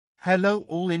Hello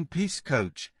All in Peace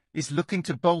coach is looking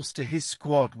to bolster his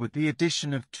squad with the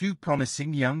addition of two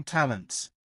promising young talents.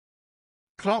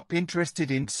 Klopp interested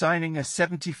in signing a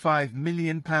 £75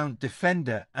 million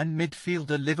defender and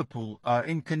midfielder. Liverpool are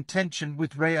in contention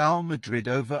with Real Madrid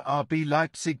over RB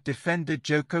Leipzig defender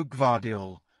Joško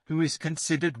Gvardiol, who is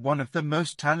considered one of the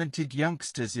most talented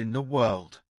youngsters in the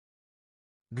world.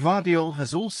 Gvardiol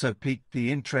has also piqued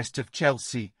the interest of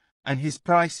Chelsea, and his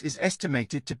price is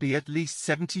estimated to be at least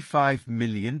 $75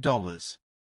 million.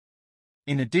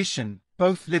 In addition,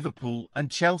 both Liverpool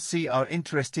and Chelsea are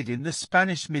interested in the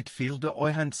Spanish midfielder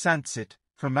Oihan Sancet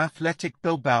from Athletic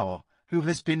Bilbao, who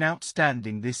has been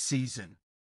outstanding this season.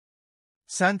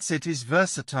 Sancet is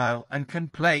versatile and can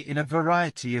play in a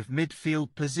variety of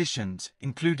midfield positions,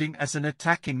 including as an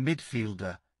attacking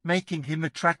midfielder, making him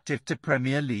attractive to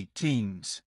Premier League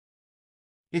teams.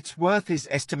 Its worth is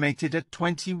estimated at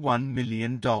 $21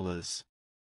 million.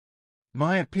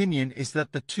 My opinion is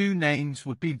that the two names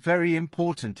would be very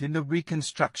important in the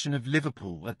reconstruction of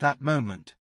Liverpool at that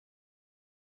moment.